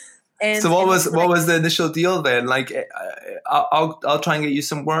 And, so what was the initial deal then? Like, I'll try and get you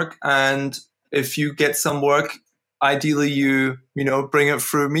some work, and if you get some work, ideally you bring it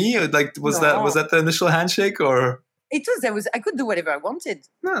through me? Like, was that the initial handshake, or? It was. I could do whatever I wanted.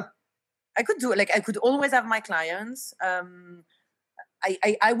 Huh. I could always have my clients.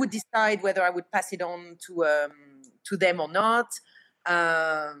 I would decide whether I would pass it on to them or not.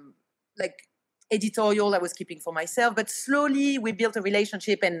 Like editorial, I was keeping for myself, but slowly we built a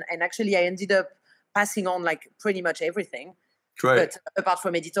relationship, and actually I ended up passing on like pretty much everything. Right. But apart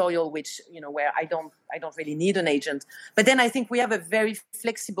from editorial, which where I don't really need an agent. But then I think we have a very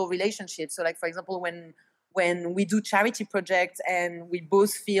flexible relationship. So like, for example, when we do charity projects and we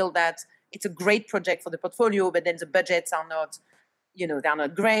both feel that it's a great project for the portfolio, but then the budgets are not, they're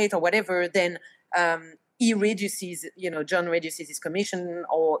not great or whatever, then he reduces, John reduces his commission,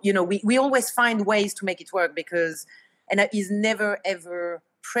 or, we always find ways to make it work, and he's never ever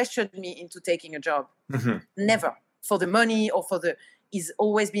pressured me into taking a job. Mm-hmm. Never. For the money or he's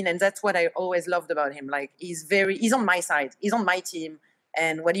always been, and that's what I always loved about him. Like, he's on my side, he's on my team.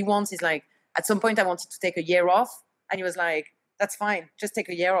 And what he wants is like, at some point I wanted to take a year off, and he was like, that's fine, just take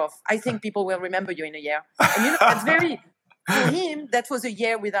a year off. I think people will remember you in a year. And that's for him, that was a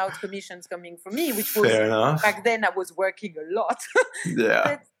year without commissions coming from me, which was, fair enough. Back then I was working a lot.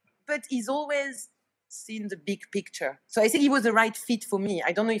 Yeah. But he's always seen the big picture. So I think he was the right fit for me.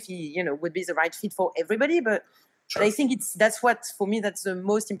 I don't know if he, would be the right fit for everybody, but sure. I think that's what, for me, that's the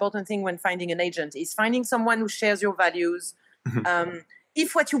most important thing when finding an agent, is finding someone who shares your values. Mm-hmm.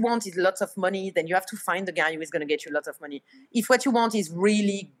 If what you want is lots of money, then you have to find the guy who is going to get you lots of money. If what you want is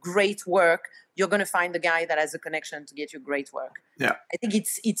really great work, you're going to find the guy that has a connection to get you great work. Yeah. I think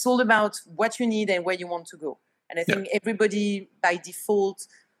it's all about what you need and where you want to go. And I think everybody, by default,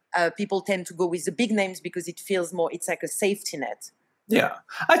 people tend to go with the big names because it feels more, it's like a safety net. Yeah,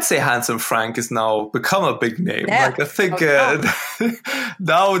 I'd say Handsome Frank has now become a big name. Yeah. Like, I think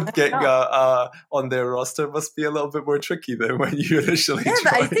now getting on their roster must be a little bit more tricky than when you initially joined.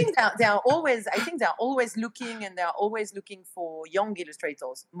 But I think they are always looking, and they are always looking for young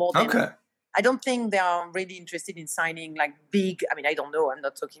illustrators more than. Okay. I don't think they are really interested in signing like big. I mean, I don't know. I'm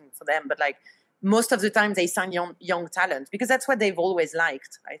not talking for them, but like most of the time they sign young talent because that's what they've always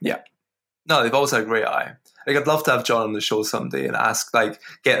liked, I think. Yeah. No, they've always had a great eye. Like, I'd love to have John on the show someday and ask, like,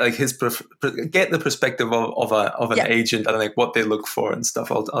 get the perspective of an agent and like what they look for and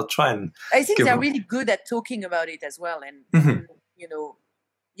stuff. I'll try and. I think they're really good at talking about it as well, and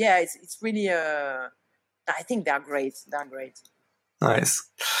it's really. I think they're great. They're great. Nice.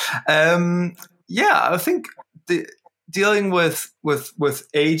 I think dealing with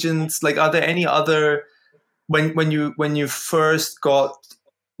agents, like, are there any other when you first got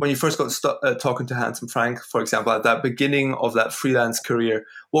talking to Handsome Frank, for example, at that beginning of that freelance career,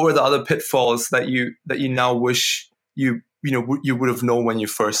 what were the other pitfalls that you now wish you would have known when you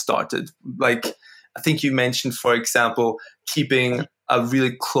first started? Like, I think you mentioned, for example, keeping a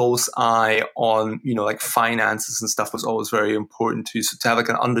really close eye on, like, finances and stuff was always very important to you. So to have like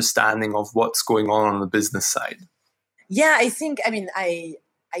an understanding of what's going on the business side. Yeah, I think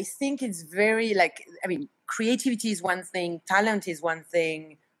it's very creativity is one thing, talent is one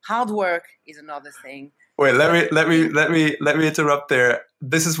thing, hard work is another thing. Wait, let me interrupt there.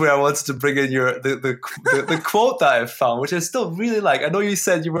 This is where I wanted to bring in the quote that I found, which I still really like. I know you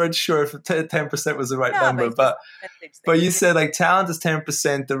said you weren't sure if 10% was the right number, but you said like talent is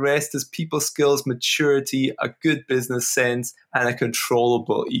 10%, the rest is people skills, maturity, a good business sense, and a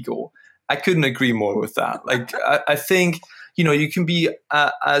controllable ego. I couldn't agree more with that. Like, I think you can be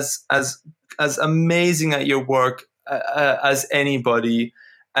as amazing at your work as anybody,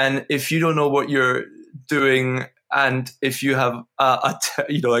 and if you don't know what you're doing, and if you have an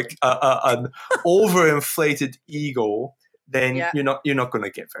overinflated ego, then you're not going to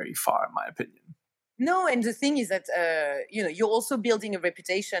get very far, in my opinion. No, and the thing is that you're also building a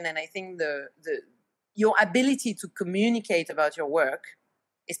reputation, and I think your ability to communicate about your work,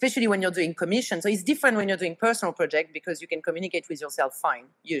 especially when you're doing commission. So it's different when you're doing personal project because you can communicate with yourself fine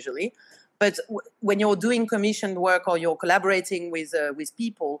usually, but when you're doing commissioned work or you're collaborating with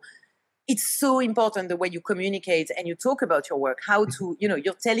people, it's so important the way you communicate and you talk about your work, how to,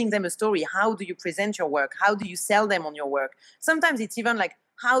 you're telling them a story. How do you present your work? How do you sell them on your work? Sometimes it's even like,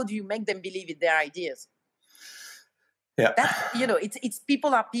 how do you make them believe in their ideas? Yeah. It's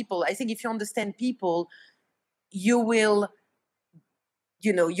people are people. I think if you understand people, you will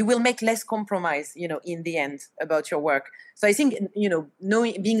make less compromise, in the end about your work. So I think,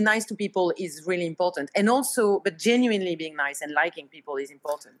 being nice to people is really important. And also, but genuinely being nice and liking people is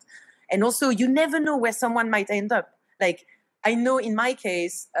important. And also, you never know where someone might end up. Like, I know in my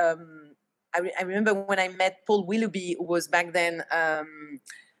case, I remember when I met Paul Willoughby, who was back then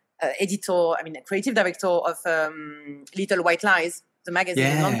creative director of Little White Lies, the magazine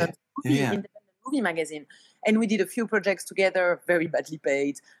in London, independent movie magazine. And we did a few projects together, very badly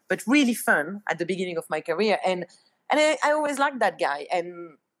paid, but really fun at the beginning of my career. And I always liked that guy.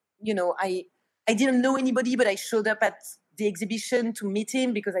 And, I didn't know anybody, but I showed up at the exhibition to meet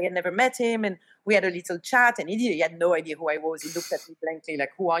him because I had never met him. And we had a little chat, and he had no idea who I was. He looked at me blankly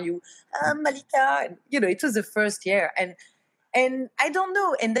like, who are you? Malika. And, it was the first year. And I don't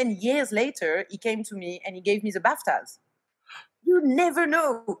know. And then years later, he came to me and he gave me the BAFTAs. You never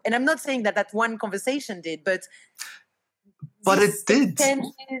know. And I'm not saying that one conversation did, but it did.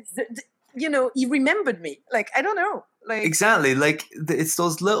 He remembered me. Like, I don't know. Like, exactly. Like, it's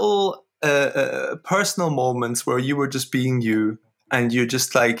those little personal moments where you were just being you and you're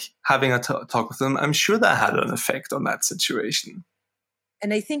just like having a talk with them. I'm sure that had an effect on that situation.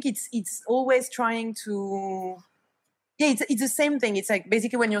 And I think it's always trying to... Yeah, it's the same thing. It's like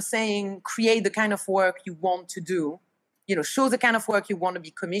basically when you're saying create the kind of work you want to do, show the kind of work you want to be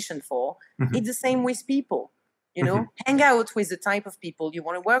commissioned for. Mm-hmm. It's the same with people, hang out with the type of people you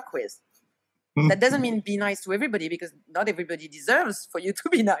want to work with. Mm-hmm. That doesn't mean be nice to everybody, because not everybody deserves for you to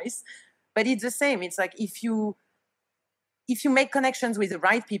be nice, but it's the same. It's like if you make connections with the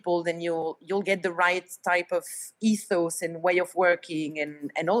right people, then you'll get the right type of ethos and way of working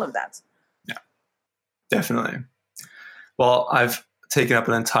and all of that. Yeah, definitely. Well, I've taken up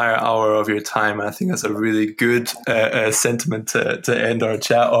an entire hour of your time, and I think that's a really good sentiment to end our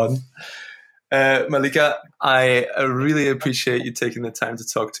chat on. Malika, I really appreciate you taking the time to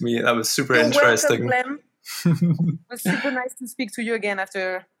talk to me. That was super interesting. Welcome, It was super nice to speak to you again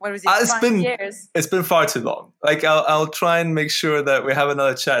after, 5 years? It's been far too long. Like, I'll try and make sure that we have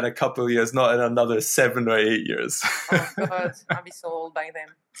another chat in a couple of years, not in another 7 or 8 years. Oh God, I'll be so old by then.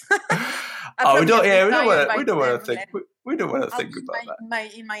 We don't want to think. We don't want to think about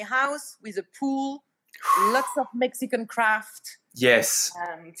that. In my house with a pool, lots of Mexican craft. Yes.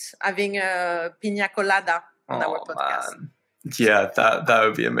 And having a piña colada on our podcast. Man. Yeah, that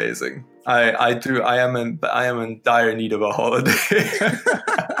would be amazing. I am in dire need of a holiday.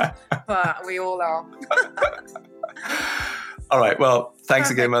 We all are. All right. Well,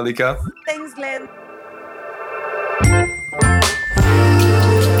 thanks again, Malika. Thanks, Glenn.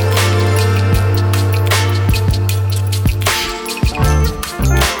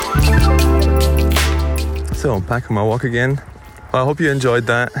 So, back on my walk again. Well, I hope you enjoyed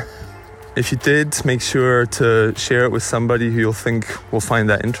that. If you did, make sure to share it with somebody who you'll think will find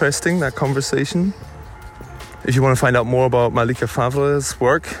that interesting, that conversation. If you want to find out more about Malika Favre's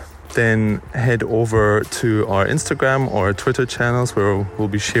work, then head over to our Instagram or Twitter channels, where we'll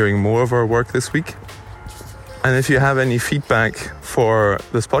be sharing more of our work this week. And if you have any feedback for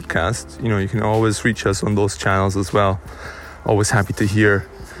this podcast, you can always reach us on those channels as well. Always happy to hear.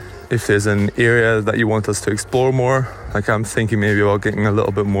 If there's an area that you want us to explore more, like I'm thinking maybe about getting a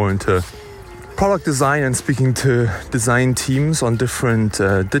little bit more into product design and speaking to design teams on different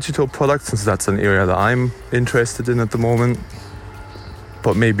digital products, since that's an area that I'm interested in at the moment.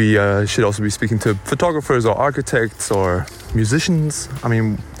 But maybe I should also be speaking to photographers or architects or musicians. I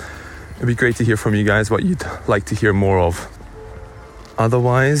mean, it'd be great to hear from you guys what you'd like to hear more of.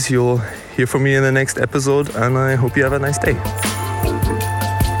 Otherwise, you'll hear from me in the next episode, and I hope you have a nice day.